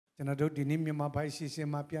ကျွန်တော်တို့ဒီနေ့မြန်မာပိုင်းရှိရှင်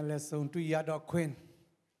မှာပြန်လဲဆုံတွေ့ရတော့ခွင့်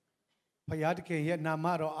ဖယားတခင်ရဲ့နာမ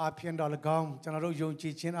တော်အားဖြင့်တော်၎င်းကျွန်တော်တို့ယုံကြ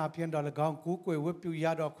ည်ခြင်းအားဖြင့်တော်၎င်းကူးကွယ်ဝတ်ပြုရ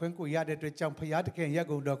တော့ခွင့်ကိုရတဲ့အတွက်ကြောင့်ဖယားတခင်ရဲ့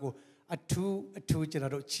ဂုဏ်တော်ကိုအထူးကျွန်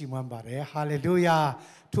တော်တို့ချီးမွမ်းပါတယ်ဟာလေလုယာ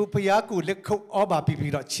ထိုဖယားကိုလက်ခုပ်ဩဘာ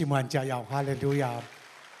ပြီးတော့ချီးမွမ်းကြရအောင်ဟာလေလုယာ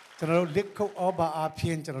ကျွန်တော်တို့လက်ခုပ်ဩဘာအားဖြ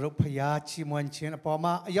င့်ကျွန်တော်တို့ဖယားချီးမွမ်းခြင်းအပေါ်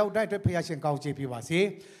မှာအရောက်တိုင်းအတွက်ဖယားရှင်ကောင်းချီးပေးပါစေ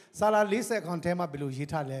စာလာ40ခွန်ထဲမှာဘယ်လို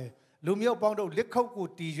ရေးထားလဲလူမျိုးပေါင်းတို့လက်ခုပ်ကို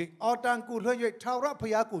တီး၍အော်တန်ကိုလွှဲ၍ထာဝရဘု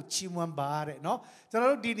ရားကိုချီးမွမ်းပါတဲ့နော်ကျွန်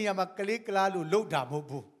တော်တို့ဒီနေရာမှာကလေးကလားလို့လှုပ်တာမဟုတ်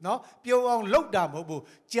ဘူးနော်ပြုံအောင်လှုပ်တာမဟုတ်ဘူး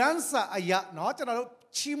ကျမ်းစာအရာနော်ကျွန်တော်တို့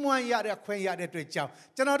ချီးမွမ်းရတဲ့ခွင့်ရတဲ့အတွက်ကြောင့်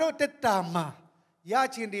ကျွန်တော်တို့တက်တာမှာရ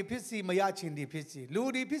ချင်းဒီဖြစ်စီမရချင်းဒီဖြစ်စီလူ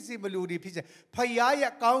ဒီဖြစ်စီမလူဒီဖြစ်စီဘုရား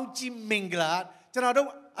ရဲ့ကောင်းချီးမင်္ဂလာကျွန်တော်တို့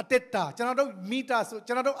အတက်တာကျွန်တော်တို့မိသားစု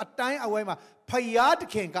ကျွန်တော်တို့အတိုင်းအဝိုင်းမှာဘုရားသ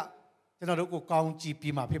ခင်ကကျွန်တော်တို့ကိုကောင်းချီး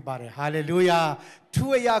ပြီးမှဖြစ်ပါတယ်ဟာလေလုယာသူ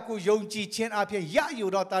အရာကိုယုံကြည်ခြင်းအပြင်ရယူ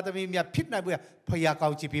တော့တာသမီးများဖြစ်နိုင်ဖို့ဖခင်ကော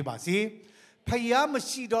င်းချီးပေးပါစေဖခင်မ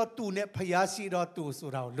ရှိတော့သူနဲ့ဖခင်ရှိတော့သူဆို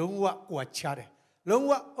တာကိုလုံးဝကွာခြားတယ်လုံး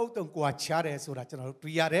ဝအုတ်တုံကွာခြားတယ်ဆိုတာကျွန်တော်တို့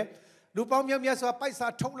တွေ့ရတယ်လူပေါင်းများများဆိုတာပိုက်စာ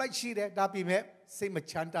ထုတ်လိုက်ရှိတယ်ဒါပေမဲ့စိတ်မ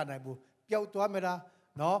ချမ်းသာနိုင်ဘူးပျောက်သွားမလား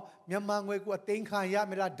နော်မြန်မာငွေကိုအသိမ်းခံရ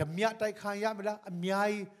မလားဓမြတိုက်ခံရမလားအများ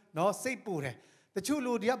ကြီးနော်စိတ်ပူတယ်တချို့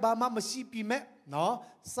လူတွေကဘာမှမရှိပြီမဲ့နော်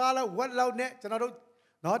စားလောက်ဝက်လောက်နဲ့ကျွန်တော်တို့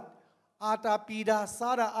နော်အာတာပီတာ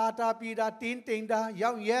စားတာအာတာပီတာတင်းတိန်တာ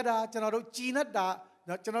ရောက်ရဲတာကျွန်တော်တို့ကြည်နက်တာ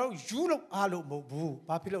နော်ကျွန်တော်တို့ယူလို့အားလို့မဟုတ်ဘူး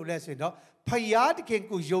ဘာဖြစ်လို့လဲဆိုရင်တော့ဖယားတခင်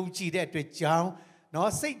ကိုယုံကြည်တဲ့အတွက်ကြောင့်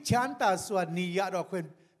နော်စိတ်ချမ်းသာစွာနေရတော့ခွင့်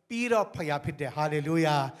ပြီးတော့ဖယားဖြစ်တယ်ဟာလေလု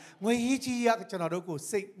ယာငွေကြီးရကျွန်တော်တို့ကို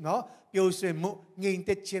စိတ်နော်ပျော်ရွှင်မှုငြိမ်သ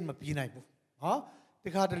က်ခြင်းမပြီးနိုင်ဘူးဟောဒီ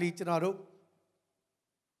ခါတလေကျွန်တော်တို့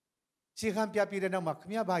ခြေခံပြပြတဲ့နောက်မှာခ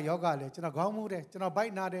မရဘာယောဂလဲကျွန်တော်ခေါင်းမူးတယ်ကျွန်တော်ဗို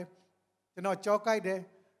က်နာတယ်ကျွန်တော်ကြောကိုက်တယ်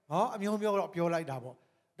ဟောအမျိုးမျိုးတော့ပြောလိုက်တာပေါ့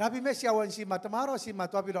ဒါပေမဲ့ဆရာဝန်ရှိမှတမားတော်ရှိမှ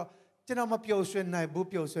သွားပြီးတော့ကျွန်တော်မပျော်ရွှင်နိုင်ဘူး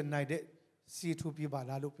ပျော်ရွှင်နိုင်တဲ့စီထူပြပါ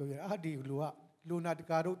လားလို့ပြောရတယ်အာဒီလူကလူနာတ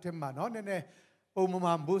ကာတို့ထဲမှာနော်နည်းနည်းပုံ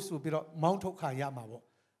မှန်ဘူးဆိုပြီးတော့မောင်းထုတ်ခါရမှာပေါ့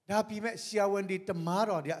ဒါပေမဲ့ဆရာဝန်ဒီတမား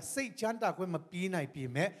တော်တွေကစိတ်ချမ်းသာခွင့်မပြီးနိုင်ပြီ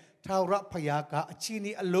မဲ့ထာဝရဘုရားကအချီး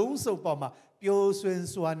နီအလုံးစုံပေါ်မှာပျော်ရွှင်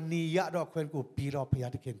စွာနေရတော့ခွင့်ကိုပြီးတော့ဘု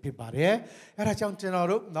ရားတခင်ဖြစ်ပါတယ်အဲဒါကြောင့်ကျွန်တော်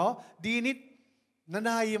တို့နော်ဒီနေ့န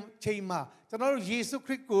နာယချိန်မှာကျွန်တော်တို့ယေရှုခ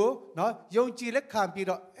ရစ်ကိုနော်ယုံကြည်လက်ခံပြီး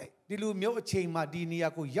တော့ဒီလူမျိုးအချိန်မှာဒီနေရာ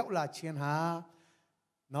ကိုရောက်လာခြင်းဟာ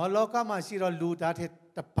နော်လောကမှာရှိတော့လူသားတဲ့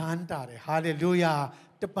တပန်းတာတယ်ဟာလေလုယာ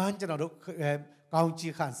တပန်းကျွန်တော်တို့ကောင်း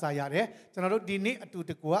ချီးခံစားရတယ်ကျွန်တော်တို့ဒီနေ့အတူ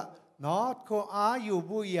တကွနော်ခေါ်အားယူ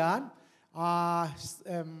ဖို့ရန်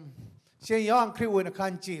ရှင်ယောဟန်ခရစ်ဝင်အခ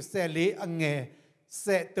န်းကြီး14အငယ်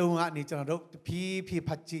73ကနေကျွန်တော်တို့ဖြည်းဖ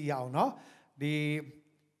တ်ကြည့်ရအောင်နော်ဒီ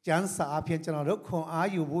ကျမ်းစာအပြင်ကျွန်တော်တို့ခွန်အား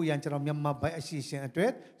ယူဖို့ရန်ကျွန်တော်မြန်မာဘိုင်းအစီအစဉ်အတွ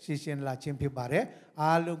က်စီစဉ်လာခြင်းဖြစ်ပါတယ်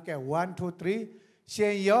အားလုံးက1 2 3ရှ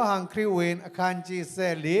င်ယောဟန်ခရစ်ဝင်အခန်းကြီး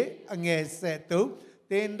14အငယ်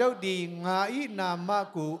73တင်တို့ဒီငါဤနာမ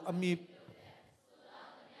ကိုအမိ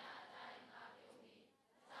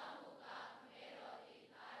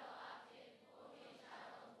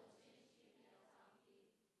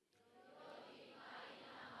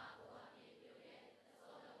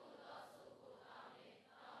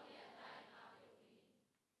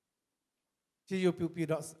ကြည့်ရပြပြီး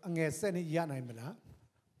တော့အငယ်ဆက်နဲ့ရနိုင်မလား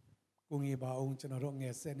ကိုငေပါအောင်ကျွန်တော်တို့င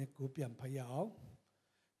ယ်ဆက်နဲ့ကိုပြန်ဖတ်ရအောင်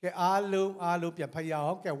ကဲအားလုံးပြန်ဖတ်ရ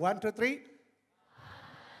အောင်ကဲ1 2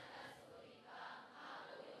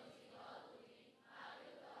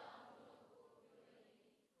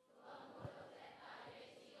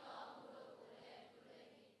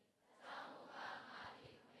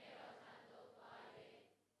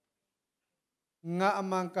 3ငါအ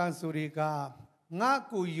မှန်ကန်ဆိုရီကငါ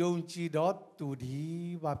ကိုယုံကြည်တော်သူဒီ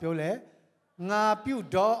ဘာပြောလဲငါပြု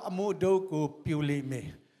တော်အမှုတို့ကိုပြုလိမ့်မယ်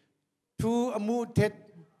သူအမှုထက်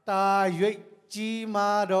တာ၍ကြီး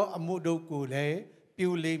မားသောအမှုတို့ကိုလည်းပြု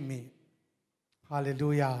လိမ့်မယ်ဟာလေလု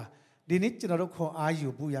ယာဒီနေ့ကျွန်တော်တို့ခွန်အားယူ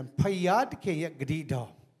ဖို့ရန်ဖယားတခင်ရဲ့ဂရုတော်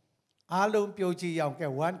အားလုံးပြောကြည့်ရအောင်ကဲ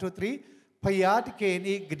1 2 3ဖယားတခင်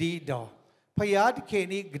ဤဂရုတော်ဖယားတခင်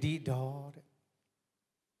ဤဂရုတော်တဲ့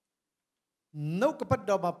နှုတ်ကပတ်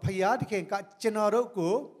တော်မှာဖယားတခင်ကကျွန်တော်တို့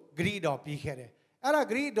ကိုဂရုတော်ပြီးခဲ့တယ်အဲ့ဒါ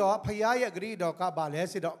ဂရုတော်ဖယားရဲ့ဂရုတော်ကဘာလဲ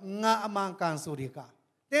ဆိုတော့ငါအမှန်ကန်ဆိုဒီက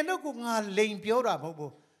တင်တို့ကငါလိန်ပြောတာမဟုတ်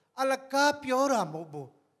ဘူးအလကားပြောတာမဟုတ်ဘူး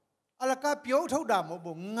အလကားပြောထုတ်တာမဟုတ်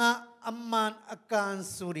ဘူးငါအမှန်အကန်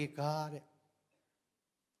ဆိုဒီကတဲ့ခင်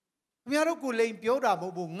ဗျားတို့ကိုလိန်ပြောတာမဟု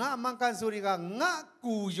တ်ဘူးငါအမှန်ကန်ဆိုဒီကငါ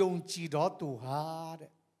ကူယုံကြည်တော်သူဟာ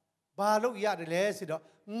တဲ့ဘာလို့ရတယ်လဲဆိုတော့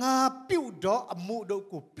ငါပြုတ်တော်အမှုတို့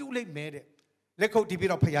ကိုပြုတ်လိုက်မယ်တဲ့လက်ခုပ်တီးပြီး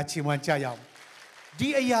တော့ဖယားချီးမွမ်းကြရအောင်ဒီ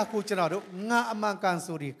အရာကိုကျွန်တော်တို့ငါအမှန်ကန်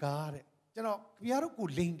ဆိုဒီကားတဲ့ကျွန်တော်ခင်ဗျားတို့ကို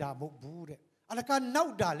လိန်တာမဟုတ်ဘူးတဲ့ อะไรกันน่า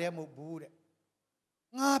ด่าเลยมุบูเด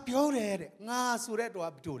งาเปียวเลยเดงาสุเรตัว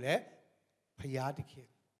ดูเลยพยาธิเข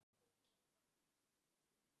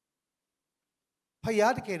พยา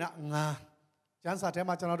ธิเขนะงาจันสัตย์เท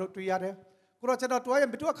มาจันเราตุยาเดกูเราจันเราตัวยัง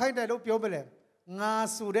เป็นตัวใครได้ลูกเปียวไปเลยงา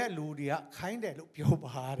สุเรลูเดียใครได้ลูกเปียวบ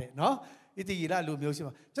าเดเนาะอิติยีละลูเมียวใช่ไหม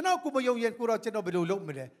จันเรากูไม่ยงเย็นกูเราจันเราไปลูกไ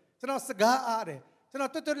ม่เลยจันเราสกาอาเดจันเรา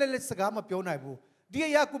ตัวเล็กๆสกามาเปียวไหนบูเดีย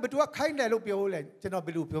ยากูเป็นตัวใครได้ลูกเปียวเลยจันเราไป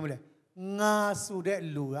ลูกเปียวไม่เลยงาสุเร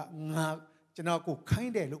ลูอะงาจันเรากูใคร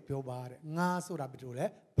ได้ลูกเปียวบาเดงาสุระไปดูเลย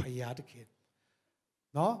พยาธิเข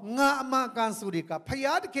เนาะงาอมาการสุริกาพย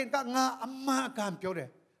าธิเขนก็งาอมาการเปียวเด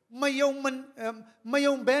ไม่ยงมันไม่ย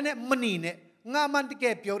งเบนเนี่ยมันนี่เนี่ยงามันที่แก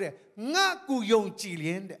เปียวเดงากูยงจีเลี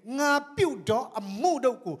ยนเดงาปิ้วดออมูด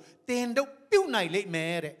กูเต็นดปิ้วไหนเลยแม่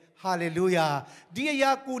เดฮาเลลูยาดีย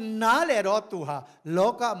ากูนาเลรอตูฮาโล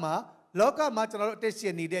กามาจันเราเตเชี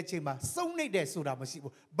ยนีเดชิมาส่งในเดสุรามาสิบุ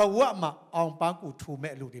บวะมาเอาปังกูทูเม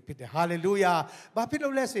ลูดีพิเดฮาเลลูยาบาพิโล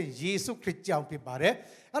เลสเยซูคริสต์เจ้าพิบาเร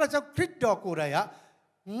อะไรเจ้าคริสต์ดอกูไรอะ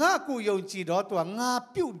งากูยงจีดอตัวงา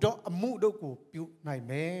ปิ้วดออมูดกูปิ้วไหนแ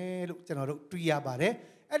ม่ลูกจันเราตุยาบาเร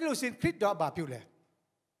ไอ้ลูกสินคริสต์ดอบาปิ้วเลย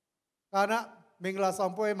การนะเมงลาสอง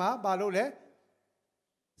ป่วยมาบาลูเลย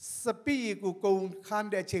สปีกูกงคัน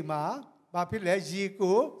เดชิมาบาพิเลยยี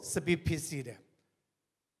กูสปีพิสีเด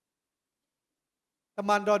ต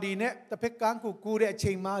มันดอดีเนี่ยแต่เพกางกูเด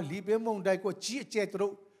ชิมาลีเบียมงได้กูจีเจตรุ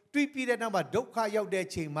ตุยปีเดนับว่าดกขายาวเด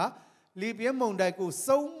ชิมาลีเบียมงได้กู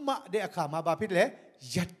ส่งมาเดอขามาบาพิเลย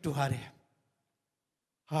ยัดตัวเด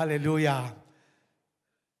ฮาเลลูยา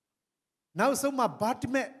น้าส่งมาบาด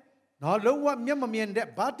เมน้าลงว่าเมียมาเมียนเด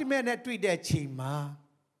บาดเมเนี่ยตุยเดชิมา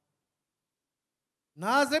น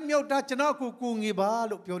าเซมีเอาตาชนะกูงี้บ้า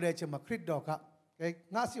ลูกเปียวเดชมาคริสดอกะแก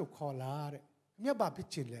งาสิวคอลาเดเมียบาพิ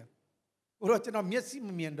จิเลยอุรชนะเมียสิ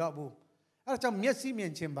เมียนดอกบูอะไรจะเมียสิเมีย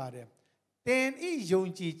นเชนบาเดเต็นอียง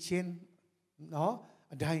จีเชนเนาะ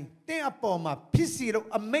ได้เต็นอปอมาพิสิโร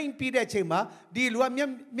อเมนปีเดชมาดีลัวเ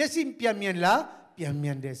มียสิเปียเมียนละเปียเมี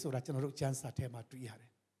ยนเดสุรชนะรูจันสัตเทมาตุยาเด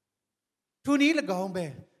ทุนี้ละกองเบ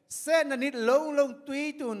เส้นนิดลงตุย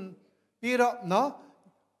ตุนปีรอเนาะ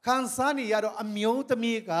ขันสานียาดอเมียวต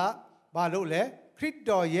มีกาบาลุเลคริสด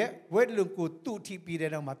อเยเวทลุงกูตุทีปีเด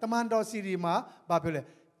นมาตมันดอซีรีมาบาเปเล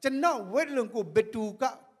จะน่าเวทลุงกูเบตูกะ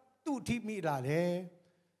ตุทีมีดาเล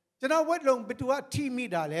จะน่าเวทลุงเบตูอะทีมี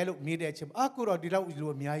ดาเลลูกมีเดชมอากูรอดีเราลู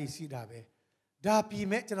มีอายิสีดาเบดาปี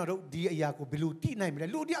เมจะน่าเราดีอายากูเบลูตีไหนไม่ได้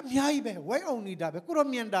ลูดีมีอายิเบไว้เอานี่ดาเบกูรอ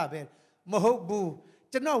มีอันดาเบมหบู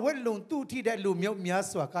จะน่าเวทลุงตุทีได้ลูมีมีอา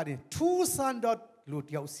สวาการิทูซันดอลู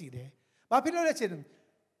ดีเอาสีเดบาเปเลเลเชน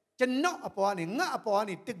จะนออปอนี่งะอปอ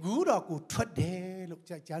นี่ตะกูรอกูทวดเดลูก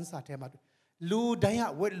จะจันสาเทมาลูไดยะ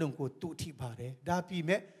เวทลงกูตุทิบาเดดาปีเ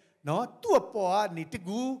มเนาะตัวปอนี่ตะ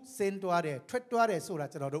กูเซนตัวเดทวดตัวเดสุรา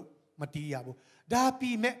จะเราดูมาตียาบุดาปี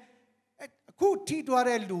เมกูที่ตัวเด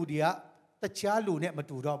ลูเดียตะชาลูเนี่ยมา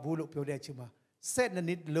ดูรอบูลูกเปียวเดชิมาเซน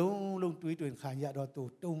นิดลงตุยขานยาดอตู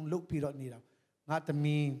ตรงลูกพี่รอนี่เรางาต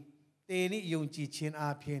มีเตนี่ยงจีเชนอา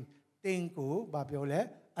เพียนเต็งกูบาเปียวเล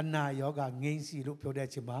อันนายกเงินสิลูกเพียวได้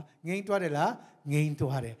ชิมาเงินตัวเดล่ะเงินตั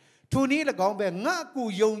วเดทุนี้ละกองเบงากู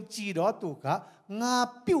ยงจีดอตุกะงา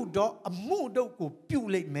ปิ้วดออมูดอกูปิ้ว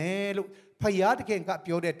เลยแม่ลูกพยาธิเข่งกะเ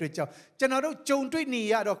ปียวได้ตัวเจ้าจะน่าเราจงด้วยนี่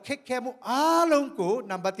ยาดอกแค่มุอาลงกู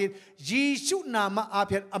นับบัติยิสุนามาอาเ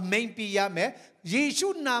พียนอเมนปียาแม่ยิสุ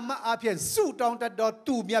นามาอาเพียนสู้ตองตัดดอ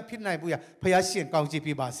ตูมีพิษไหนบุยพยาเสียงกองจี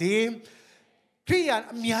ปีบาสิคริยัน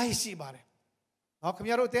มีไอซีบาเรเนาะขมี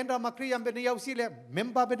เราเต็นเรามาคริยันเป็นยาวสิเลยเมม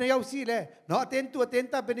บาเป็นยาวสิเลยเนาะเต็นตัวเต็น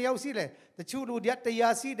ตาเป็นยาวสิเลยแต่ชูรูเดียตยา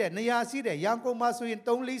สิเดนยาสิเดยังคงมาสุยินต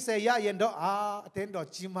รงลิเซียยันดอเต็นดอ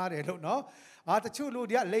จิมาเรลูเนาะแต่ชูรูเ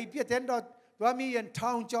ดียเลยเพียเต็นดอตัวมียันทา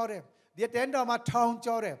วจอเรเดียเต็นดอมาทาวจ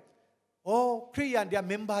อเรโอ้คริยันเดียเ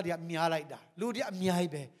มมบาเดียมีอะไรด่าลูเดียมีอะไร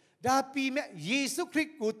เบดาปีเมเยซูคริส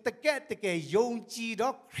ต์กูตะแกยงจีดอ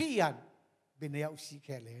คริยันเป็นยาวสิแ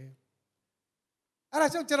ค่เลยอะไร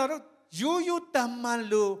ช่างจะเรายูตัมมัน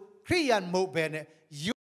ลูคริยันโมเบเน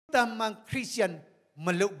ยูตัมมันคริสเตียนม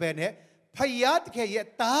าลุเบเนพยาธิแค่ย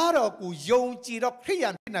ตาเรากูยงจีเราคริยั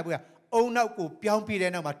นพิษนายบุญองค์เรากูเปียงปีเด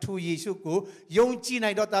นมาทูเยซูกูยงจีนา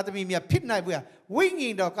ยดอตาตมีเมียพิษนายบุญวิ่งยิ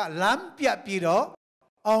งดอกก็ล้ำเปียปีดอ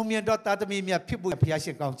เอาเมียดอตาตมีเมียพิบุญพยาเสี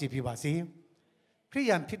ยงกองจีพิบาสีคริ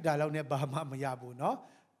ยันพิษได้เราเนี่ยบามาเมียบุญเนาะ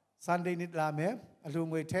ซันเดย์นิดลาเมอารม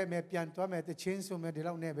ณ์เวทเมเปียนตัวเมแต่เชนซูเมเดเร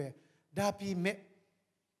าเนี่ยเบดาปีเม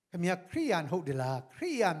ขมีคริยันหูเดลาค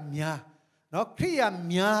ริยันเมียเนาะคริยันเ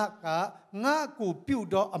มียกะงากูปิ้ว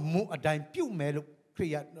ดออมูอดัยปิ้วเมลุคริ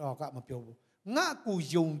ยันออกมาปิ้วงากู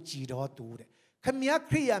ยงจีดอตูเดขมี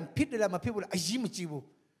คริยันพิษเดลามาปิ้วละอายิมจีบุ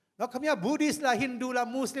เนาะขมีบูดิสต์ละฮินดูละ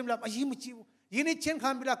มุสลิมละอายิมจีบุยินดีเช่นค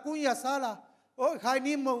ำบิละกุญยาซาละ oh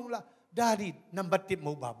kini mau lah dari number tip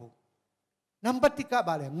mau babu number tiga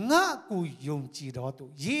balik ngaku yongji dotu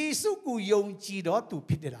Yesus ku yongji dotu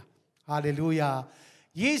pidera haleluya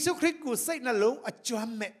Yesus Kristus ku say na long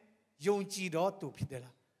acuam me yongji dotu pidera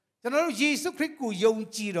jangan Yesus Kristus ku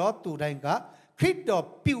yongji dotu dah enggak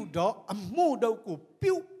Kristus piu do amu do ku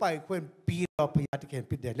piu pai kuen piu do pihak ken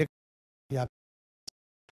pidera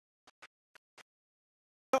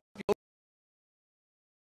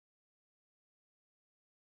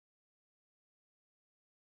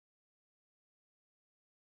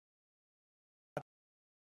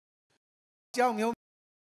Jauh miu,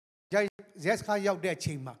 jadi sekarang jauh dek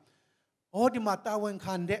cima. Oh di mata wen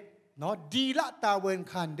kandek, no di la ta wen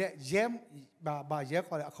kandek, jem ba jem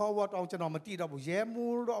kalau wat orang cenderung mati dah bu jem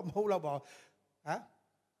mul dah mau lah bu, ha?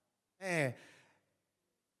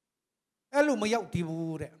 Elu mayau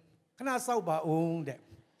tibu dek, kena sau ba ung dek.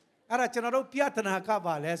 Ada cenderung piat tanah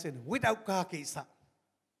kaba lesen, without kaki sa,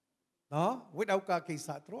 no without kaki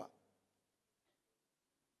sa terus.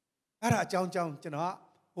 Ada jauh cenderung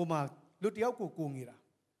umah lu tiaw ku kungira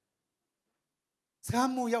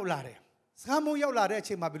sakamu yaw la de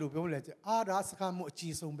achein ma bilu pyo le ada sakamu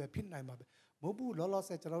achi song be phit nai ma be mo bu lo lo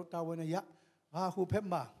se charo ta wen ya hu phet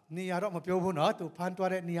ma ni ya ro ma pyo bu no tu phan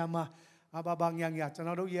twa de ni ya ma ba ba ngyang ya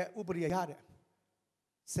chano do ye upariya ya de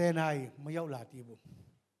 10 nai ma yaw la ti bu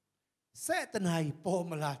 7 nai po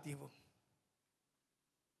ma la ti bu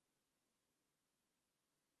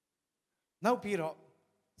nau pi ro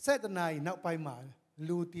 7 nai nau pai ma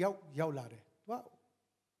lu tiaw yaw la de wa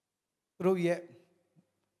ro ye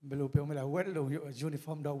belu pyo me la wet long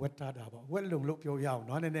uniform do wet ta da ba wet long lu pyo yaw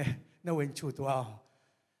no ne na wen chu to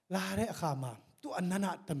la de akha ma tu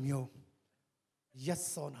anana tamyo yes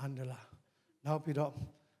son handla now pi do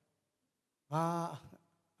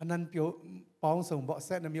anan pyo pong song bo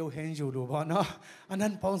set na myo hen ju lu ba no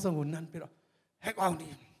anan pong song hu nan pi do hek aw ni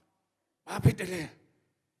ba phit de le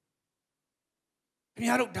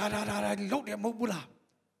Pia lúc đa lúc để mua bula,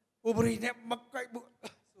 ubri nè mặc cái bu,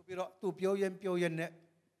 so pi đó tu piao yen nè,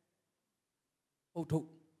 ô thu,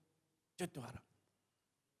 chết toa rồi,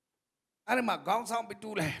 anh mà gắng sang bị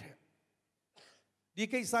tu lẹ, đi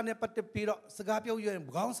cái san nè bắt pi đó, sega piao yen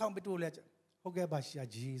gắng sang bị tu lẹ, ok bà xia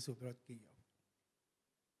ji so pi đó kì,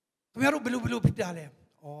 Pia lúc belu phi đa lẹ,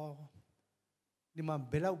 oh, đi mà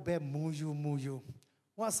belau be muju,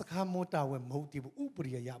 wa sakha mota we mau ti bu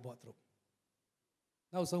ubri ya bo tro.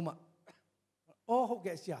 Nào xong mà, ô hậu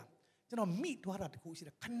kệ xia, cho nó mít toa ra thì xia,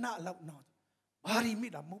 khăn nạ lậu nọ, bari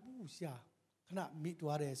mít là mốc bu xia, khăn nạ mít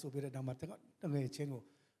toa đây, số bây giờ đang mặt từng ngày trên ngô,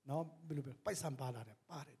 nó bây giờ bay sam ba là đấy,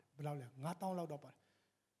 ba đấy, bây giờ là ngã tao lâu đó ba,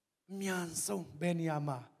 miàn sông bên nhà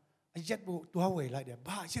mà, jet bu toa về lại đấy,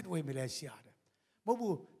 ba jet về Malaysia đấy, mốc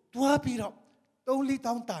bu toa pi đó, tông li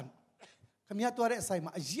tông tàn, cái miếng toa đấy sai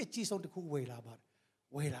mà jet chi sông thì khu về là ba,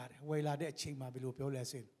 về là đấy chinh mà bây giờ bây giờ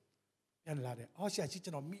xinยันลาเดอ๋อเสียชีจ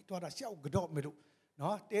ะนอมีตัวละเสียกระโดดไม่รู้เนา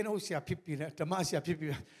ะเต้นเอาเสียพิบปีเนี่ยจะมาเสียพิบปี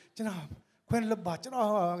จะนอควันระบาดจะนอ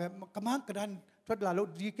กระมังกระดานทดลาลุ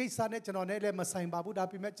ดีกิสานเนี่ยจะนอเนี่ยเลยมาใส่บาบูดา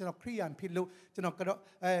พิเมจะนอครียันพิลุจะนอกระโดด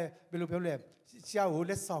เบลูเปเลยเสียหูเ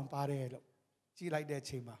ล็ดสองปาเร่ลุจีไรเด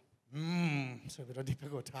ชิมาสวยไปเราดีไป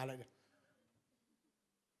กว่าท่าอะไรเนี่ย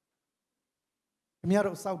มีอะไร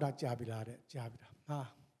เศร้าด่าจ่าบิลาเดจ่าบิลา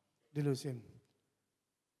ดิลูเซน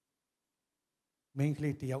มิงคลี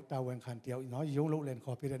เตียวตาเวนขันเตียวเนาะยงลูกเล่นข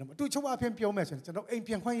อพี่เลยนะดูชาวบ้านเพียงเปียวแม่ฉันจะต้องเองเ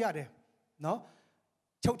พียงค่อยยาเด้เนาะ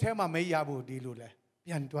ชาวแท้มาไม่ยาบูดีลูเลยเป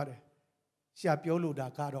ลี่ยนตัวเด้เสียเปียวลูดา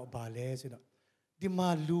กาดอกบาเล่สิเนาะดิมา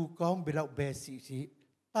ลูก้องเบลเบสิ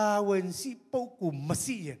ตาเวนสิปูกุมมา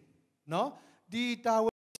สิเย็นเนาะดีตาเว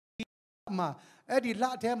นมาดีละ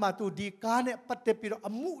แท้มาตูดีกาเนี่ยปฏิปิโรอ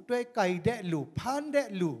มุด้วยไก่เดลูพันเด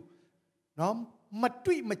ลูเนาะมา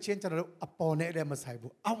ตุ้ยมาเชียนจะเราอปอเนี่ยเลยมาใส่บุ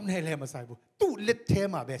เอาเนี่ยเลยมาใส่บุตู้เล็ดเท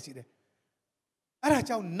มาแบบสิเด้อะไรเ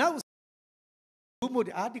จ้าเน่าบุมุด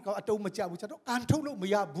อาดิเขาอัตโนมัติบุจะต้องการทุกลูกมา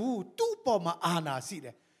ยาบูตู้ปอมาอาณาสิเ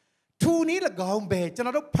ด้ทูนี้ละกองเบจะ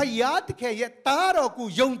เราพยาธิแค่ยตาเรากู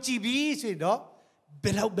ยงจีบีสิเนาะเบ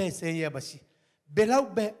ลาเบเซียบัสิเบลา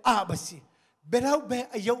เบอาบัสิเบลาเบ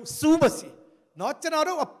อายุสูบัสิเนาะจะเร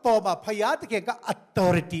าอปอมาพยาธิแค่ก็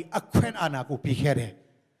authority อควนอาณากูพิเคเด้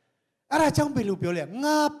อะไรจังไปรู้เปล่าง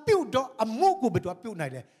าปิ้วดอกอมุกูไปตัวปิ้วไหน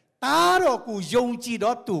เลยตาเรากูยงจีด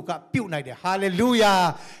อกตู่กับปิ้วไหนเด้ฮาเลลูยา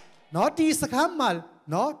เนาะดีสักคำมา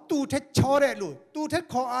เนาะตู่เทชอเดลูตู่เท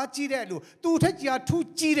ขออาจีเดลูตู่เทยาทู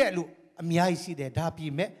จีเดลูอเมียสิเดดาปี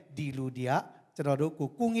เมดีลูเดียจะเราดูกู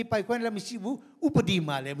กุ้งอีไปควันแล้วไม่ชิบุอุปดีม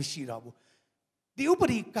าเลยไม่ชิเราบุดีอุป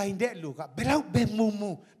ดีไก่เดลูกับเบลาเบมู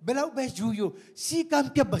เบลาเบยูยูสีกัน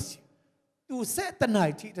เปียบสิตู่เสตนาย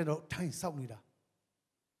ที่เราทายเศร้านี่ละ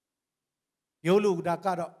โยลูดาก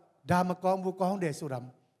าด ดามกองบุกองเดสุราม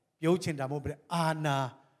เปียวเช่นดามโมเบรอาณา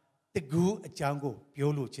ตะกูจังกูเปียว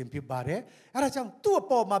ลูเช่นพิบาร์เร่อะไรจังตัว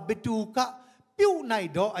ปอมาเบตูกะปิ้วใน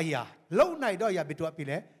ดออายาเล่าในดออายาเบตูอปิเ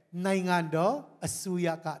ลในงานดออสุย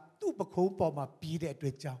ากะตู้ประโคมปอมาปีเดด้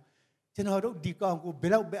วยเจ้าฉันเอาดูดีกองกูเบ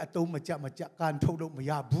ลาเบอตูมาจากการทุกข์มา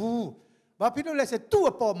ยาบูว่าพี่น้องเลยเสตัว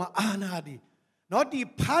ปอมาอาณาดีนอดี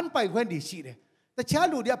พันไปเว้นดีสิเดแต่ชา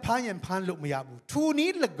ลูเดียพันยันพันลุกมายาบูทูนี้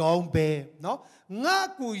ละกองเบเนาะงา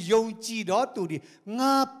กูยงจีดอตูดีง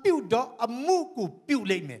าปิ้วดออมูกูปิ้วเ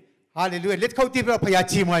ลยเมฮาเลลูยาเล็ดเข้าที่พระพยา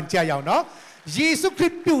จีมวันเจ้าเนาะเยซูคริ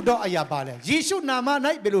สต์ปิ้วดออายาบาเลยเยซูนามาไหน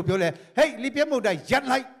เบลูเปียวเลยเฮ้ยลิเปียมุได้ยัด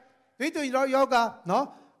ไล่ตัวเราโยกาเนาะ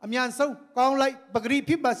อเมียนส่งกองไล่บักรี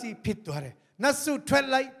พิบาสีผิดตัวเลยนัสสูทเวล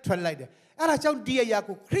ไล่เดอะไรเจ้าดียา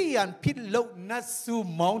กูครียันพิดโลนัสสู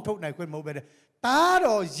มองทุกในคนโมเบเดตาโร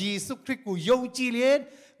เยซูคริสต์กูยงจีเลียน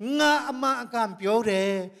งาอมาอังการเปียวเร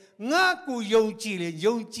งากูยงจีเลียนย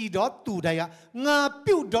งจีดอตูได้ยางา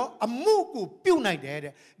ปิ้วดออมูกูปิ้วในเด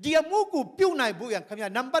เดียมูกูปิ้วในบุอย่างคำยา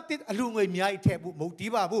นัมบัติอลุงเมียไอเทบุมุติ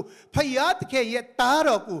บาบุพยาตะเคยตาโร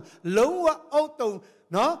กูลงว่าเอาตรง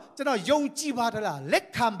เนาะจะน่ายงจีบาดละเล็ก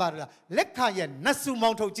คำบาดละเล็กขยันนัสสูมอ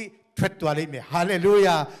งทุกจีทวดตัวเลยไหมฮาเลลูย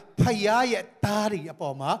าพยาเยตารีอปอ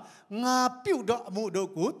มางาปิ้วดอมูด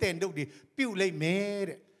กูเต็นดกดีปิ้วเลยเมเด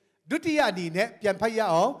ดุติยานีเนี่ยเปลี่ยนพยา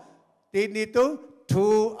อ๋อตีนี้ตุ้งทู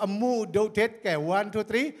อมูดเท็ดแก่1 2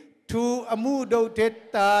 3ทูอมูดเท็ด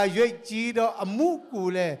ตาเยจีดอมูกู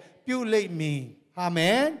เลยปิ้วเลยมีอาเม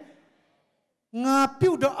นงา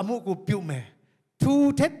ปิ้วดอมูกูปิ้วเมทู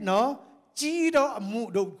เท็ดเนาะจีดอมู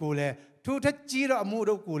ดกูเลยทูเท็ดจีดอมูด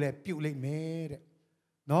กูเลยปิ้วเลยเมเด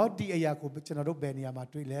นอดีอายากูฉันรู้เบนียมา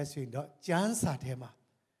ด้วยแล้วสินดอจันสัตย์มา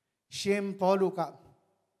เชมพอลูกะ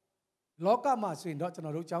โลกามาสินดอฉัน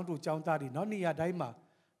รู้จ้างดูจ้างตาดีนอนี่ยาได้มา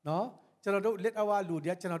เนาะฉันรู้เล็ดอวาลูเดี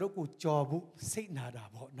ยฉันรู้กูจอบุเสนาดา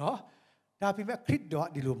บเนาะดาพิมพ์คริสดอ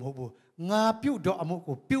ดิลูมบุงาปิ้วดออมุ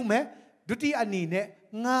กูปิ้วไหมดุติอันนี้เนี่ย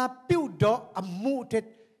งาปิ้วดออมุเท็ด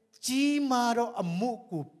จีมาดออมุ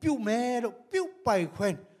กูปิ้วแม่ดอปิ้วไปเคว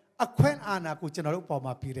นอควนอาณากูจะนรกปอม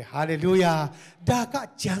าปีเรฮาเลลูยาดากะ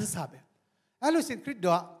จันซาเบอลูสินคริสด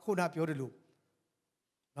อคุณาเปียวเดลู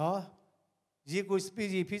เนาะยีกูสปี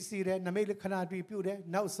จีพิซีเรนเมลขนาดปิ้วเร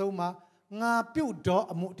นาวสูมางาปิ้วดอ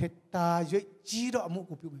อมุเทตาเยจีดออมุ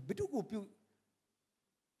กูปิ้วบิดูกูปิ้ว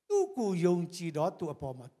ตูกูยงจีดอตัวปอ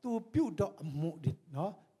มาตูปิ้วดออมุดิเนา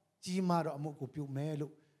ะจีมาดออมุกูปิ้วแม่ลู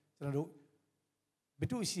จะนรกบิ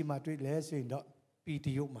ดูชีมาด้วยแล้วสินดอปี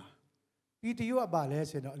ติยุมาปีติยุบาเลเ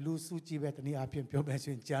สนาลูซูจีเวตนีอาเพียงเปียวเบ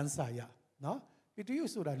สินจันสายะเนาะปีติยุ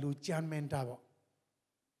สุดาลูจันเมนตาบ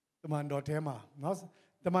ตมันดอเทมาเนาะ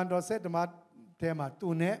ตมันดอเซตมาเทมาตู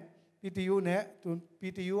เนปีติยุเนตูปี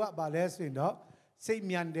ติยุบาเลสินดอเซ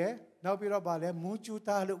มียนเดนาวปีรบาเลมูจูต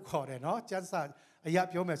าลุขอเดเนาะจันสาอายะเ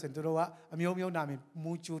ปียวเมสินตัวว่าอมิโอมิโอนามิ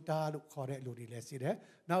มูจูตาลุขอเดลูดีเลสิเด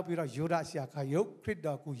นาวปีรยูดาเซียคายุคริสด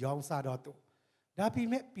อกูยองซาดอตุดาปี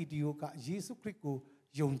เมปีติยุกะเยซูคริสกู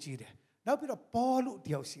ยงจีเดနောက်ပြီးတော့ပေါလုတ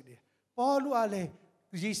ယောက်ရှိတယ်ပေါလုကလည်း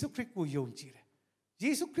ယေရှုခရစ်ကိုယုံကြည်တယ်ယေ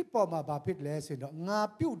ရှုခရစ်ပေါ်မှာဘာဖြစ်လဲဆိုတော့ငါ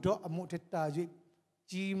ပြုတ်တော့အမှုထတာ၍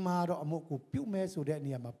ကြီးမားတော့အမှုကိုပြုတ်မဲဆိုတဲ့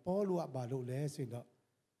နေရာမှာပေါလုကဘာလုပ်လဲဆိုတော့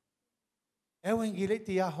အဝင်ကြီးလေးတ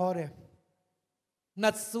ရားဟောတယ်န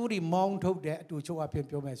တ်ဆူရီမောင်းထုတ်တဲ့အတူချုပ်အဖြစ်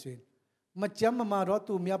ပြောမယ်ဆိုရင်မကြမ်းမမာတော့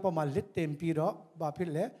သူများပေါ်မှာလက်တင်ပြီးတော့ဘာဖြ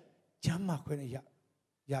စ်လဲကျမ်းမာခွင့်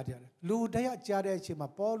ရတယ်လူတရားကြားတဲ့အချိန်မှာ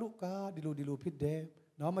ပေါလုကဒီလိုဖြစ်တယ်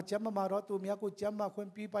เนาะมาจำมาတော့ตัวเมียกูจำมาคน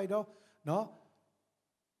ปีไปတော့เนาะ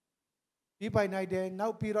ปีไปในเดนနော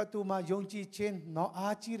က်ပြီးတော့သူမယုံကြည်ခြင်းเนาะ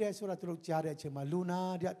အားကြီးတယ်ဆိုတာသူတို့ကြားတဲ့အချိန်မှာလူနာ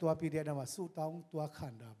တဲ့ตัวပြီးတဲ့နောက်မှာစုတောင်းตัวခ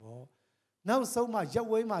န္ဓာပေါ့နောက်ဆုံးမှာရက်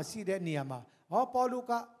ဝဲမှာရှိတဲ့နေရာမှာဟောပေါလု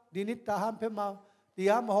ကဒီနေ့တာဟမ်ဖက်မှာတ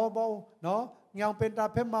ရားမဟောပေါ့เนาะညောင်ပင်တာ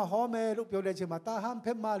ဖက်မှာဟောမယ်လို့ပြောတဲ့အချိန်မှာတာဟမ်ဖ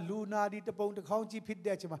က်မှာလူနာဒီတပုံတစ်ခေါင်းကြီးဖြစ်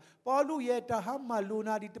တဲ့အချိန်မှာပေါလုရဲ့တာဟမ်မှာလူ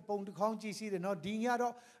နာဒီတပုံတစ်ခေါင်းကြီးရှိတယ်เนาะဒီည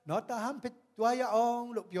တော့เนาะတာဟမ်ဖက်ตัวอย่าอ่อง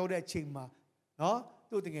ลูกเปียวได้ชิงมาเนาะ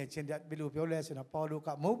ตัวติงเงเช่นเดียบิลูเปียวแล้วสินะปอลูก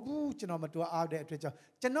ะมบูจะนอมาตัวอาได้ตัว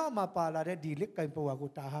จะนอมาปาลาได้ดีเล็กไก่ปัวกู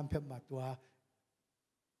ตาห้ามเพิ่มมาตัว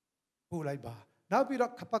ผู้ไรบ้าน้าพี่รั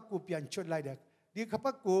กขับกูเปลี่ยนชุดไรเด็กดีขับ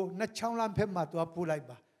กูนัดช่างลำเพิ่มมาตัวผู้ไร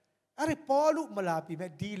บ้าอะไรปอลูมาลาปีแม่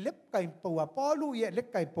ดีเล็กไก่ปัวปอลูเย่เล็ก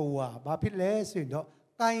ไก่ปัวบาพิเลสิเนาะ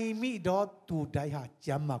ไก่มีดอตูได้หาจ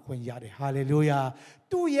ำมาคนยาเดฮาเลลูยา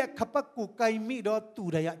ตู้เย่ขับกูไก่มีดอตู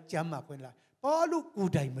ได้หาจำมาคนละปอลูกู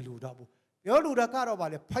ได้มาลูดอบุเดี๋ยวลูดาการเราบอก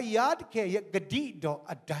เลยพยาธิแค่ยกระดิดอ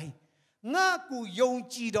อัดได้งากูยง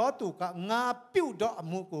จีดอตุกะงาปิ้วดออ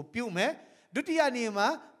มูกูปิ้วไหมดุติยานีมา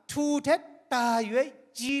ทูเทตตาเย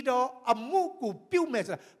จีดออมูกูปิ้วไหม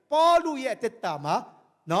สิปอลูเยเตตามา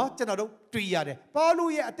เนาะကျွန်တော်တို့တွေ့ရတယ်ပေါလု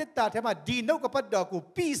ရဲ့အသက်တာထဲမှာဒီနှုတ်ကပတ်တော်ကို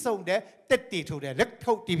ပြီးဆုံးတဲ့တက်တည်ထုတ်တယ်လက်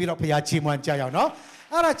ထုတ်တီးပြီးတော့ဘုရားချီးမွမ်းကြရအောင်เนาะ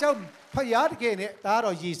အဲ့ဒါကြောင့်ဘုရားတကယ်နဲ့ဒါက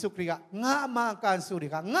တော့ယေရှုခရစ်ကငါအမှန်ကန်ဆိုတွေ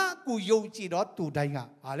ကငါကိုယုံကြည်တော့သူတိုင်းက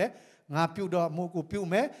ဟာလေငါပြုတော့အမှုကိုပြု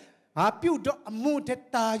မယ်ငါပြုတော့အမှုတက်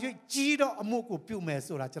တာ၍ကြီးတော့အမှုကိုပြုမယ်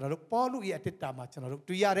ဆိုတာကျွန်တော်တို့ပေါလုရဲ့အသက်တာမှာကျွန်တော်တို့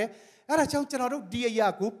တွေ့ရတယ်အဲ့ဒါကြောင့်ကျွန်တော်တို့ဒီအရာ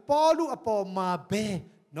ကိုပေါလုအပေါ်မှာပဲ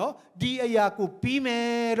เนาะဒီအရာကိုပြီးမ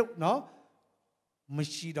ယ်လို့เนาะမ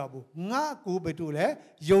ရှိတော့ဘူးငါကိုဘယ်လိုလဲ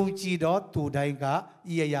ယုံကြည်တော့သူတိုင်းက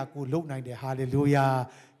ဤအရာကိုလုပ်နိုင်တယ်ဟာလေလုယာ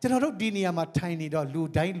ကျွန်တော်တို့ဒီနေရာမှာထိုင်နေတော့လူ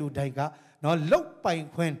တိုင်းကเนาะလုတ်ပိုင်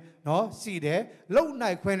ခွင့်เนาะရှိတယ်လုံ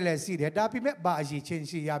နိုင်ခွင့်လည်းရှိတယ်ဒါပေမဲ့ဘာအရေးချင်း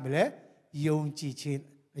ရှိရမလဲယုံကြည်ခြင်း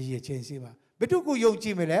အရေးချင်းရှိပါဘယ်သူကိုယုံကြ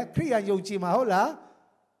ည်မလဲခရိယာယုံကြည်မှာဟုတ်လား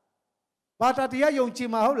ဘာသာတရားယုံကြည်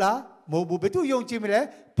မှာဟုတ်လားမဟုတ်ဘူးဘယ်သူယုံကြည်မလဲ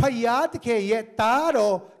ဖယားတကယ်ရဲ့တား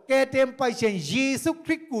တော်ကယ်တင်ပိုင်ရှင်ယေရှုခ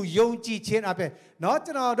ရစ်ကိုယုံကြည်ခြင်းအပြင်เนาะ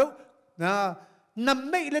ကျွန်တော်တို့န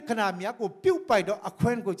မိတ်လက္ခဏာများကိုပြုတ်ပိုက်တော့အခွ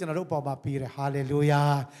င့်ကိုကျွန်တော်တို့ပေါ်မှာပေးတယ်ဟာလေလုယာ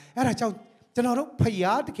အဲ့ဒါကြောင့်ကျွန်တော်တို့ဖ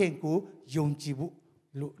ယားတခင်ကိုယုံကြည်ဖို့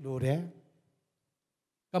လိုတယ်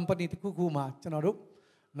company တစ်ခုမှာကျွန်တော်တို့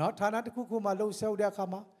เนาะဌာနတစ်ခုမှာလှုပ်ရှားတဲ့အခါ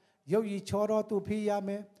မှာရုပ်ရည်ချောတော်သူဖြစ်ရမ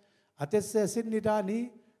ယ်အသက်ဆက်စစ်နေတာနီ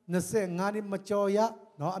25နှစ်မကျော်ရ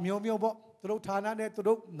เนาะအမျိုးမျိုးပေါ့သူတို့ဌာနနဲ့သူ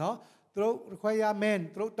တို့เนาะသူတို့ requirement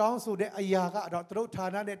သူတို့တောင်းဆိုတဲ့အရာကတော့သူတို့ဌာ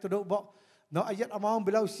နနဲ့သူတို့ပေါ့เนาะအရက်အမောင်းဘ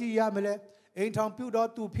ယ်လောက်ရှိရမလဲအိမ်ထောင်ပြုတော်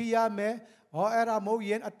သူဖြစ်ရမယ်ဟောအဲ့ဒါမဟုတ်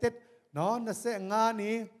ရင်အသက်เนาะ25နှ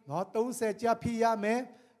စ်เนาะ30ကြာဖြစ်ရမယ်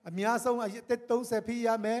အများဆုံးအသက်30ဖြစ်ရ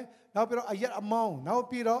မယ်နောက်ပြီးတော့အရက်အမောင်းနောက်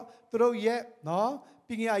ပြီးတော့သူတို့ရဲ့เนาะပ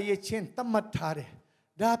ညာရေးချင်းတတ်မှတ်ထားတယ်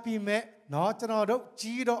ဒါပြီးမဲ့เนาะကျွန်တော်တို့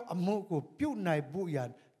ကြီးတော့အမှုကိုပြုတ်နိုင်ဖို့ရ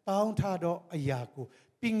တောင်းထားတော့အရာကို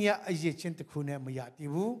ပညာအရေးချင်းတစ်ခုနဲ့မရတည်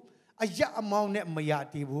ဘူးအရက်အမောင်းနဲ့မရ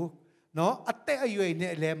တည်ဘူးเนาะအသက်အရွယ်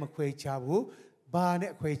နဲ့လည်းမခွဲခြားဘူးဘာ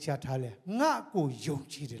နဲ့ခွဲခြားထားလဲငါကိုယုံ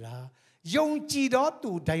ကြည်တယ်လားယုံကြည်တော့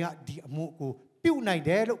သူတိုင်းကဒီအမှုကိုပြုတ်နိုင်တ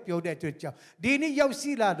ယ်လို့ပြောတဲ့အတွက်ကြောင့်ဒီနေ့ရောက်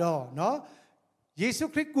ရှိလာတော့เนาะယေရှု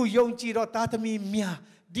ခရစ်ကိုယုံကြည်တော့သားသမီးများ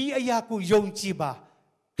ဒီအရာကိုယုံကြည်ပါ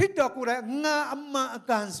ခရစ်တော်ကိုယ်တိုင်ငါအမှန်အ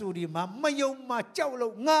ကန်ဆိုဒီမှာမယုံမှကြောက်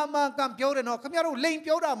လို့ငါအမှန်အကန်ပြောတယ်နော်ခင်ဗျားတို့လိန်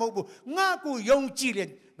ပြောတာမဟုတ်ဘူးငါကိုယုံကြည်တယ်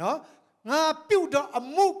နော်ငါပြုတ်တော့အ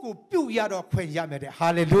မှုကိုပြုတ်ရတော့ခွင့်ရမယ်တဲ့ဟာ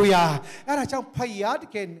လေလုယာအဲ့ဒါကြောင့်ဖယားတ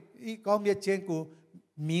ကယ်ဤကောင်းမြတ်ခြင်းကို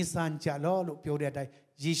မီးစမ်းကြလို့ပြောတဲ့အတိုင်း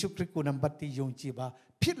ယေရှုခရစ်ကိုနံပါတ်1ယုံကြည်ပါ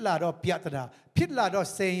ဖြစ်လာတော့ပြဿနာဖြစ်လာတော့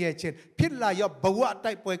ဆင်းရဲခြင်းဖြစ်လာရောဘဝ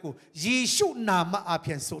တိုက်ပွဲကိုယေရှုနာမအ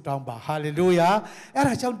ဖျင်ဆုတောင်းပါဟာလေလုယာအဲ့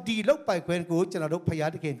ဒါကြောင့်ဒီလောက်ပိုက်ခွင့်ကိုကျွန်တော်တို့ဖ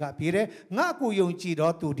ယားတခင်ကပြေးတယ်ငါကိုယုံကြည်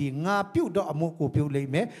တော့သူဒီငါပြုတ်တော့အမှုကိုပြုတ်လိ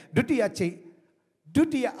မ့်မယ်ဒုတိယ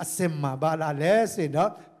အစင်မှာဘာလာလဲဆို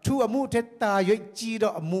တော့သူအမှုထက်တာ၍ကြီး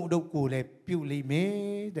တော့အမှုတို့ကိုလည်းပြုတ်လိမ့်မ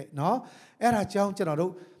ယ်တဲ့နော်အဲ့ဒါကြောင့်ကျွန်တော်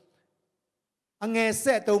တို့အငယ်ဆ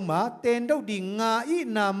က်တုံးမှာတင်တို့ဒီငါဤ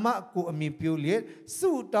နာမကိုအမိပြုလျက်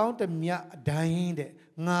စုတောင်းတမြအတိုင်းတဲ့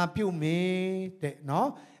ငါပြုမယ်တဲ့နော်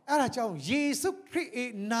အဲ့ဒါကြောင့်ယေရှုခရစ်၏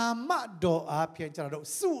နာမတော်အားဖြင့်ကျွန်တော်တို့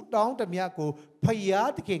စုတောင်းတမြကိုဖ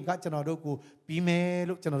ယားသခင်ကကျွန်တော်တို့ကိုပြီးမယ်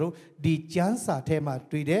လို့ကျွန်တော်တို့ဒီကျမ်းစာထဲမှာ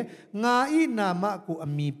တွေ့တယ်ငါဤနာမကိုအ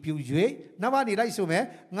မိပြု၍နောက်ပါနေလိုက်ဆိုမယ်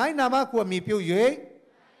ငါဤနာမကိုအမိပြု၍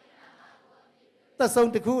တဆုံ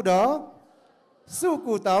တစ်ခုတော့စု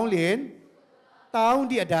ကိုတောင်းလျင်တောင်း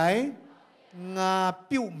ဒီအတိုင်းငါ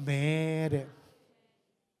ပြုတ်မယ်တဲ့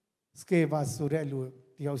စကေဘာဆိုတဲ့လူတ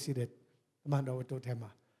ယောက်ရှိတယ်အမှန်တော်တို့ထဲမှာ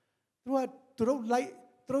သူ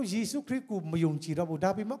တို့ယေရှုခရစ်ကိုမယုံကြည်တော့ဘူးဒါ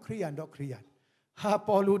ပေမဲ့ခရိယန်ဟာ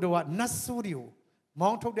ပေါ်လူတော်ကနတ်ဆိုးတွေကိုမော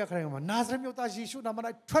င်းထုတ်တဲ့ခါမှာနာဇရက်မြို့သားယေရှုနာမ၌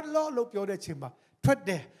ထွက်လို့ပြောတဲ့ချိန်မှာထွက်တ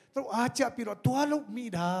ယ်သူတို့အားကျပြီးတော့တွားလို့မိ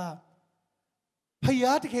တာဖ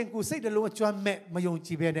ယားတခင်ကိုစိတ်တလုံးအကျွမ်းမဲ့မယုံကြ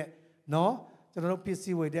ည်ပဲနဲ့နော်ကျွန်တော်တို့ပစ္စ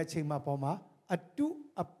ည်းဝယ်တဲ့အချိန်မှာပေါ်မှာအတု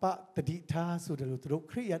အပတတိထားဆိုတယ်လို့သူတို့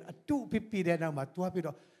ခရိယန်အတုဖြစ်ပြီးတဲ့နောက်မှာတွားပြီး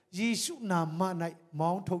တော့ယေရှုနာမ၌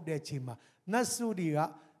မောင်းထုတ်တဲ့ချိန်မှာနတ်ဆိုးတွေက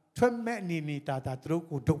ထွက်မဲ့နေတာသူတို့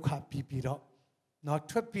ကိုဒုက္ခပြီးတော့နော်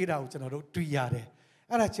ထွက်ပြေးတာကိုကျွန်တော်တို့တွေ့ရတယ်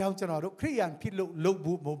အဲ့ဒါကြောင့်ကျွန်တော်တို့ခရိယန်ဖြစ်လို့လုပ်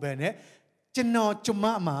ဖို့မဟုတ်ပဲနဲ့ကျွန်တော်ကျမ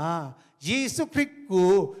မှာယေရှုခရစ်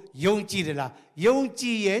ကိုယုံကြည်တယ်လားယုံကြ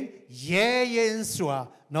ည်ရင်ရဲရင်စွာ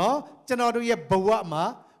နော်ကျွန်တော်တို့ရဲ့ဘဝမှာ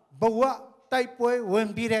ဘဝတိုက်ပွဲဝင်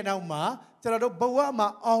ပြီးတဲ့နောက်မှာကျွန်တော်တို့ဘဝမှာ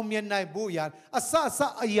အောင်မြင်နိုင်ဖို့ရန်အဆ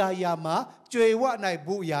အရာမှာကြွယ်ဝနိုင်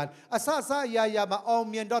ဖို့ရန်အဆအရာမှာအောင်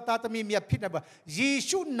မြင်တော့သားသမီးမြတ်ဖြစ်နိုင်ပါယေ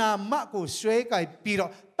ရှုနာမကိုဆွဲကြိုက်ပြီး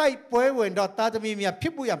တော့တိုက်ပွဲဝင်တော့သားသမီးမြတ်ဖြ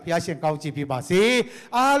စ်ဖို့ရန်ဘုရားရှင်ကောင်းချီးပေးပါစေ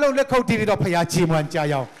အားလုံးလက်ခုပ်တီးပြီးတော့ဘုရားချီးမွမ်းကြ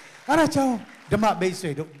ရအောင်အဲ့ဒါကြောင့်ဓမ္မမိတ်ဆွေ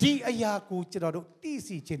တို့ဒီအရာကိုကျွန်တော်တို့သိ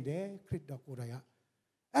စီခြင်းတယ်ခရစ်တော်ကိုယ်တိုင်က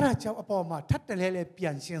အဲ့ဒါကြောင့်အပေါ်မှာထပ်တလဲလဲပြ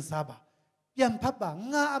န်ရှင်းစားပါပြန်ဖတ်ပါ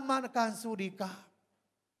ငါအမှန်ကန်ဆိုဒီက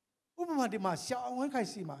ဥ ဥပမာဒီမှာရှောင်းဝန်းခိုင်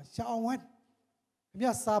စီမှာရှောင်းဝန်းမြ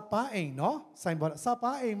တ်စာပန်းအိမ်နော်ဆိုင်ပေါ်စာပ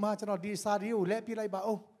န်းအိမ်မှာကျွန်တော်ဒီစာရီကိုလက်ပြလိုက်ပါ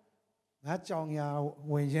အောင်ငါကြောင်ရ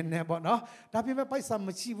ဝင်ရင်းနဲ့ပေါ့နော်ဒါပေမဲ့ပိုက်ဆံမ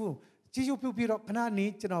ရှိဘူးကြီးကျုပ်ပြုတ်ပြီးတော့ခဏနေ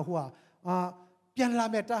ကျွန်တော်ဟိုဟာပြန်လာ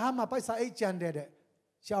မယ်တဟာမှာပိုက်ဆံအိတ်ကြံတဲ့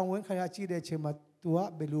ရှောင်းဝန်းခိုင်ရကြည့်တဲ့အချိန်မှာ तू က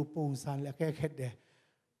ဘယ်လိုပုံစံလက်ခက်တယ်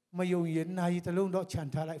မယုံရင်နိုင်တလုံးတော့ခြံ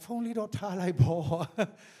ထားလိုက်ဖုန်းလေးတော့ထားလိုက်ပေါ့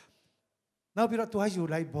နောက်ပြီးတော့ तू ယူ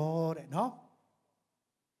လိုက်ပေါ့တဲ့နော်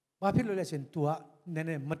ဘာဖြစ်လို့လဲဆိုရင် तू ကနည်း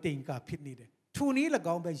နည်းမတိမ်ကဖြစ်နေတယ်ထိုနည်း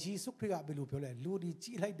၎င်းပဲယေရှုခရစ်ကဘယ်လိုပြောလဲလူဒီကြ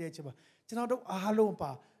ည်လိုက်တဲ့အချိန်မှာကျွန်တော်တို့အားလုံး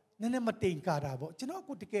ပါနည်းနည်းမတိမ်ကတာပေါ့ကျွန်တော်က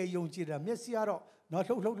တကယ်ယုံကြည်တာမျက်စိကတော့နော်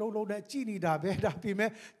လှုပ်နဲ့ကြည်နေတာပဲဒါပေမဲ့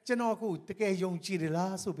ကျွန်တော်ကတကယ်ယုံကြည်တယ်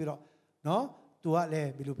လားဆိုပြီးတော့နော် तू ကလ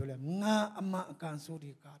ည်းဘယ်လိုပြောလဲငါအမှန်အကန်ဆို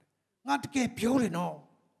ဒီကားငါတကယ်ပြောတယ်နော်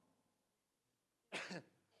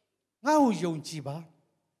ငါ့ကိုယုံကြည်ပါ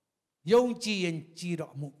ယုံကြည်ရင်ကြည်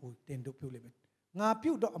တော့အမှုကိုတင်တို့ပြုလိမ့်မယ်ငါ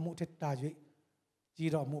ပြုတ်တော့အမှုထက်တာ၍ကြည်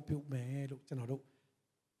တော့အမှုပြုတ်မယ်လို့ကျွန်တော်တို့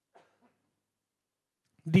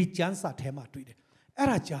ဒီကျမ်းစာထဲမှာတွေ့တယ်အဲ့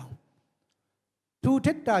ဒါကြောင့်သူထ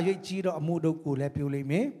က်တာ၍ကြည်တော့အမှုတို့ကိုလည်းပြုလိမ့်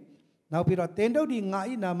မယ်နောက်ပြီးတော့တင်တို့ဒီငါ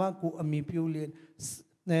ဤနာမကိုအမိပြုလင်း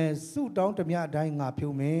စုတောင်းတမျှအတိုင်းငါပြု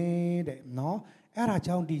မယ်တဲ့နော်အဲ့ဒါ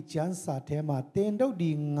ကြောင့်ဒီကျမ်းစာထဲမှာတင်တို့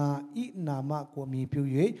ဒီငါဤနာမကိုအမိပြု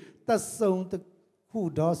၍တဆုံခု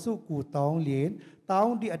တော်စုကူတောင်းလျင်တော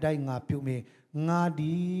င်းဒီအတိုင်းငါပြုမယ်ငါ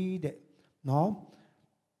ဒီတဲ့နော်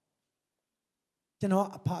ကျွန်တော်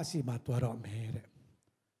အဖအစီမှာတွားတော့မယ်တဲ့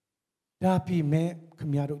ဒါပြီးမဲ့ခ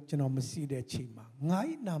မရတို့ကျွန်တော်မရှိတဲ့ချိန်မှာငါ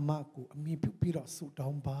ဤနာမကိုအမိပြုပြီးတော့ဆုတော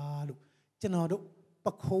င်းပါလို့ကျွန်တော်တို့ပ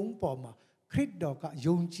ခုံးပေါ်မှာခရစ်တော်က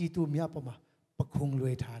ယုံကြည်သူများပေါ်မှာပခုံး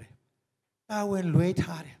လွှဲထားတယ်တာဝန်လွှဲ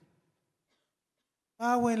ထားတယ်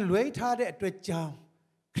တာဝန်လွှဲထားတဲ့အတွက်ကြောင့်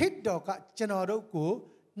ခရစ်တော်ကကျွန်တော်တို့ကို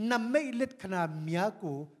နမိတ်လက္ခဏာများ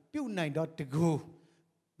ကိုပြုနိုင်တော့တကူ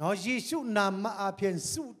နော်ယေရှုနာမအပြင်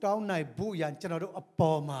ဆုတောင်းနိုင်ဖို့ရန်ကျွန်တော်တို့အ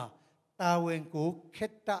ပေါ်မှာတာဝန်ကိုခေ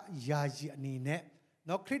တ္တယာယီအနေနဲ့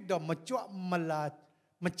နော်ခရစ်တော်မကြွမလာ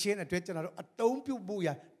မချင်းအတွက်ကျွန်တော်တို့အတုံးပြုဖို့ရ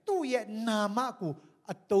န်သူ့ရဲ့နာမကို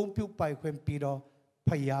အတုံးပြုပိုင်ခွင့်ပြီးတော့ဖ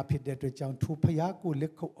ယားဖြစ်တဲ့အတွက်ကြောင့်သူဖယားကိုလ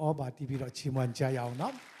က်ခုပ်ဩဘာတီးပြီးတော့ချီးမွမ်းကြရအောင်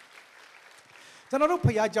နော်ကျွန်တော်တို့ဖ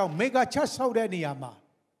ယားကြောင့်မေဂါချတ်ဆောက်တဲ့နေရာမှာ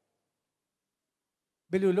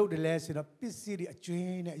ဘယ်လိုလုပ်တယ်လဲဆိုတော့ပစ္စည်းတွေအကျွ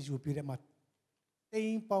င်းနဲ့အယူပြတဲ့မှာတိ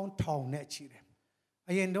မ်ပေါင်းထောင်နဲ့ချီတယ်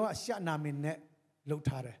အရင်တော့အရှနာမင်နဲ့လှုပ်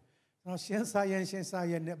ထားတယ်ကျွန်တော်ရှင်းစားရ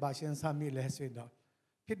င်နဲ့ဗာရှင်းစားမိလဲဆိုတော့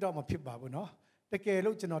ဖြစ်တော့မဖြစ်ပါဘူးနော်တကယ်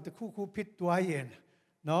လို့ကျွန်တော်တခုခုဖြစ်သွားရင်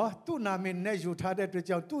နော်သူ့နာမည်နဲ့ယူထားတဲ့အတွက်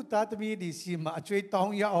ကြောင့်သူ့သားသမီးဒီစီမှာအကျွေးတော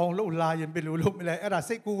င်းရအောင်လို့လာရင်ဘယ်လိုလုပ်မလဲအဲ့ဒါ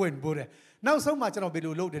စိတ်ကူးဝင်ဖို့တယ်နောက်ဆုံးမှကျွန်တော်ဘယ်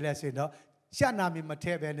လိုလုပ်တယ်လဲဆိုရင်တော့ရှနာမည်မထ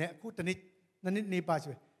ည့်ပဲနဲ့အခုတနေ့နေပါ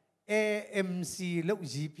ဆိုAMC လို့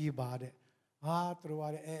ရည်ပြပါတဲ့ဟာသူတို့က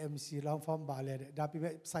လည်း AMC လောင်းဖောင်းပါလေတဲ့ဒါပြပဲ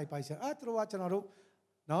စိုက်ပိုက်ချက်သူတို့ကကျွန်တော်တို့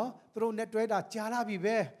နော်သူတို့နဲ့တွဲတာကြားလာပြီ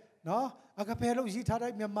ပဲနော်အကပယ်လို့ရည်ထား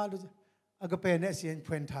တဲ့မြန်မာလူအကပယ်နဲ့စီရင်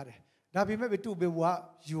ဖွင့်ထားတယ်ဒါပေမဲ့ဘယ်သူဘယ်ဝါ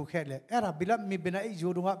ယူခဲ့လဲအဲ့ဒါဘယ်လက်မီဘယ်နဲ့ယူ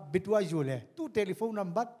တော့ဘယ်သူယူလဲသူ့တယ်လီဖုန်းနံ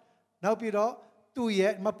ပါတ်နောက်ပြီးတော့သူ့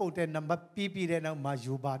ရဲ့မပုတ်တဲ့နံပါတ်ပြီးတဲ့နောက်မှာ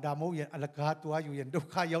ယူပါဒါမဟုတ်ရင်အလကားတွားယူရင်ဒုက္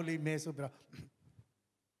ခရောက်လိမ့်မယ်ဆိုပြီးတော့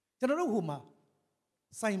ကျွန်တော်တို့ဟိုမှာ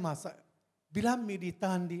ဆိုင်မှာဘီလာမီဒီတ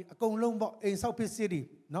န်ဒီအကုန်လုံးပေါ့အိမ်ဆောက်ပစ္စည်းတွေ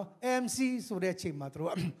နော် MC ဆိုတဲ့အချိန်မှာတို့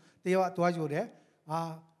တရားတွားယူတယ်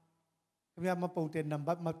ခင်ဗျာမပုတ်တဲ့နံ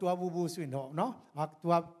ပါတ်မတွားဘူးဆိုရင်တော့နော်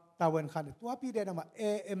တွားတာဝန်ခံတယ်တွားပြီးတဲ့နောက်မှာ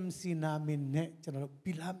AMC နာမည်နဲ့ကျွန်တော်တို့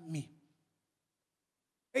ဘီလာမီ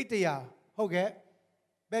အဲ့တရားဟုတ်ကဲ့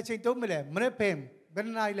ဘယ်ချိန်တုံးမလဲမနေ့ဖင်ဘယ်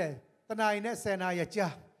နိုင်လဲတနိုင်နဲ့10နာရီကြာ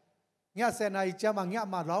ည10နာရီကြာမှည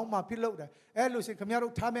မှာလောင်းမှဖြစ်လို့တယ်အဲ့လိုရှင်ခင်ဗျား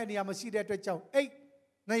တို့ထားမဲ့နေရာမရှိတဲ့အတွက်ကြောင့်အိတ်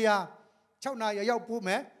နေရာ6နာရီရောက်ပို့မ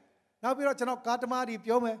ယ်နောက်ပြီးတော့ကျွန်တော်ကားသမားတွေ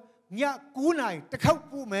ပြောမယ်ည9နာရီတစ်ခေါက်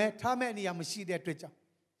ပို့မယ်ထားမဲ့နေရာမရှိတဲ့အတွက်ကြောင့်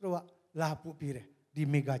သူတို့ကလာပို့ပြီးတယ်ဒီ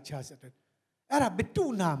မေဂါချာစတဲ့အဲ့ဒါဘယ်သူ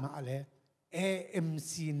နာမလဲ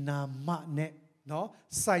AMC နာမနဲ့နော်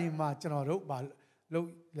ဆိုင်မှာကျွန်တော်တို့ဘာလို့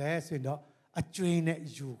လဲဆိုရင်တော့အကျွင်းနဲ့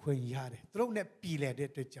ယူခွင့်ရတယ်သူတို့နဲ့ပြည်လဲတဲ့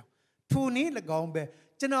အတွက်ကြောင့်ထိုနည်း၎င်းပဲ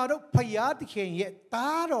ကျွန်တော်တို့ဖယားသခင်ရဲ့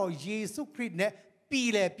သားတော်ယေရှုခရစ်နဲ့ပြ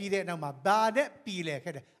ည်တဲ့နောက်မှာဘာနဲ့ပြည်လဲ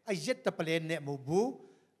ခဲ့တယ်အရက်တပလဲနဲ့မဟုတ်ဘူး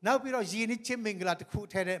နောက်ပြီးတော့ယင်းချင်းမင်္ဂလာတစ်ခု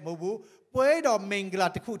ထဲနဲ့မဟုတ်ဘူးပွဲတော်မင်္ဂလာ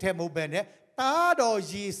တစ်ခုထဲမဟုတ်ပဲနဲ့သားတော်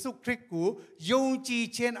ယေရှုခရစ်ကိုယုံကြည်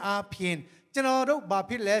ခြင်းအပြင်ကျွန်တော်တို့ဘာ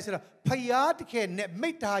ဖြစ်လဲဆိုတော့ဖယားတခင်နဲ့မိ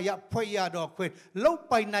တ္တာရဖွဲ့ရတော်ခွင့်လောက်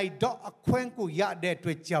ပိုင်နိုင်တော့အခွင့်ကိုရတဲ့အ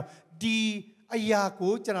တွက်ကြောင့်ဒီအရာ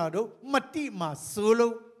ကိုကျွန်တော်တို့မတိမှာဆို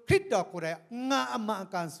လို့ခရစ်တော်ကိုယ်တိုင်ငါအမှန်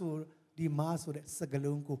ကန်ဆိုဒီမာဆိုတဲ့စကား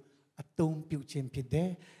လုံးကိုအသုံးပြုခြင်းဖြစ်တယ်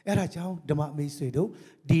အဲ့ဒါကြောင့်ဓမ္မမိတ်ဆွေတို့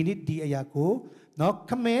ဒီနေ့ဒီအရာကိုနော်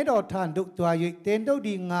ခမဲတော်ထံတို့တွား၍တင်တို့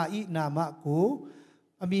ဒီငါဤနာမကို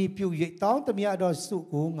มีผิวใหญ่ต้องตะมีดอสุ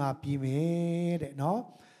กูงาปีเมเดเนาะ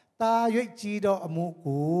ตาใหญ่จีดออมุ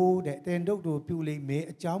กูเดเต้นดุดูผิวเลยเม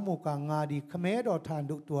เจ้าโมกางาดีขเมดอทาน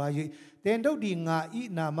ดุตัวใหญ่เต้นดุดีงาอี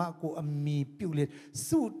นามะกูมีผิวเลย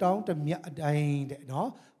สู้ต้องตะมีอะไรเดเนาะ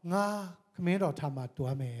งาขเมดอทามาตัว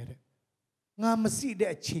เมเดงามาสิเด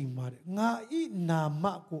ชิงมาเดงาอีนาม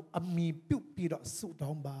ะกูมีผิวปีดอสู้ต้อ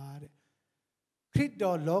งบาเดคริสด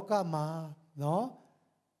อโลกามาเนาะ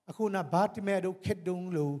အခုနဘာတိမဲတို့ခက်တုံး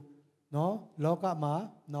လို့နော်လောကမှာ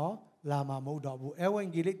နော်လာမှာမဟုတ်တော့ဘူးအဲဝင်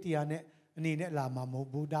ကြီးလိတရားနဲ့အနေနဲ့လာမှာမဟုတ်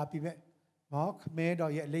ဘူးဒါပြပဲနော်ခမဲ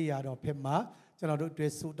တော်ရဲ့လက်ရတော်ဖြစ်မှာကျွန်တော်တို့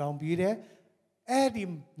တွေ့ဆူတောင်းပြီးတယ်အဲ့ဒီ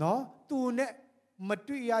နော်သူနဲ့မ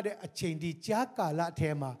တွေ့ရတဲ့အချိန်ဒီကြားကာလအထဲ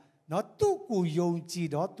မှာနော်သူ့ကိုယုံကြည်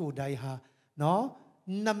တော့သူတိုင်းဟာနော်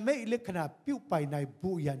နမိတ်လက္ခဏာပြုတ်ပိုင်နိုင်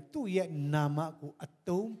ဘူးရန်သူ့ရဲ့နာမကိုအ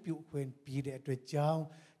တုံးပြုတ်ခွင့်ပြီးတဲ့အတွက်ကြောင့်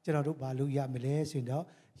ကျွန်တော်တို့ဘာလို့ရမလဲဆိုတော့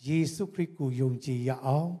ယေရှုခရစ်ကိုယုံကြည်ရ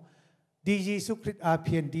အောင်ဒီယေရှုခရစ်အ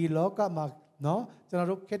ပြင်ဒီလောကမှာနော်ကျွန်တော်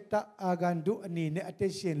တို့ခေတ္တအာဂန်တို့အနေနဲ့အသ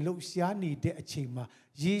က်ရှင်လှုပ်ရှားနေတဲ့အချိန်မှာ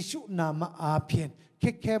ယေရှုနာမအပြင်ခ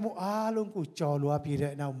က်ခဲမှုအားလုံးကိုကြော်လွှားပြ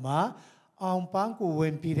တဲ့နောက်မှာအောင်ပန်းကိုဝ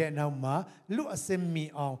င်ပြတဲ့နောက်မှာလူအစင်မီ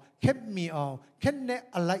အောင်ခက်မီအောင်ခက်နဲ့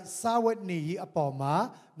အလိုက်စားဝတ်နေရအပေါ်မှာ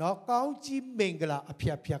နော်ကောင်းကြီးမင်္ဂလာအဖျ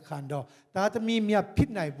က်ဖျက်ခံတော့ဒါသမီးမြတ်ဖြ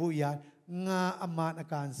စ်နိုင်ဖို့ရငါအမန်အ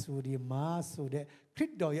ကန်ဆိုဒီမာဆိုတဲ့ခရ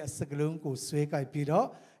စ်တော်ရဲ့စကလုံးကိုဆွဲကြိုက်ပြီးတော့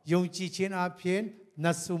ယုံကြည်ခြင်းအပြင်န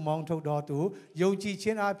တ်ဆုမောင်းထုတ်တော်သူယုံကြည်ခြ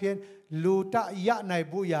င်းအပြင်လူတရနိုင်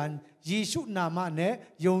ဖို့ရန်ယေရှုနာမနဲ့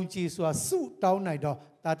ယုံကြည်စွာဆုတောင်းနိုင်တော့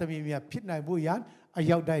တာသမီးမြတ်ဖြစ်နိုင်ဖို့ရန်အ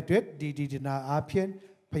ရောက်တိုက်တဲ့ဒီနာအပြင်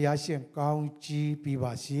ဖျားရှင်ကောင်းကြီးပြ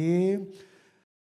ပါစေ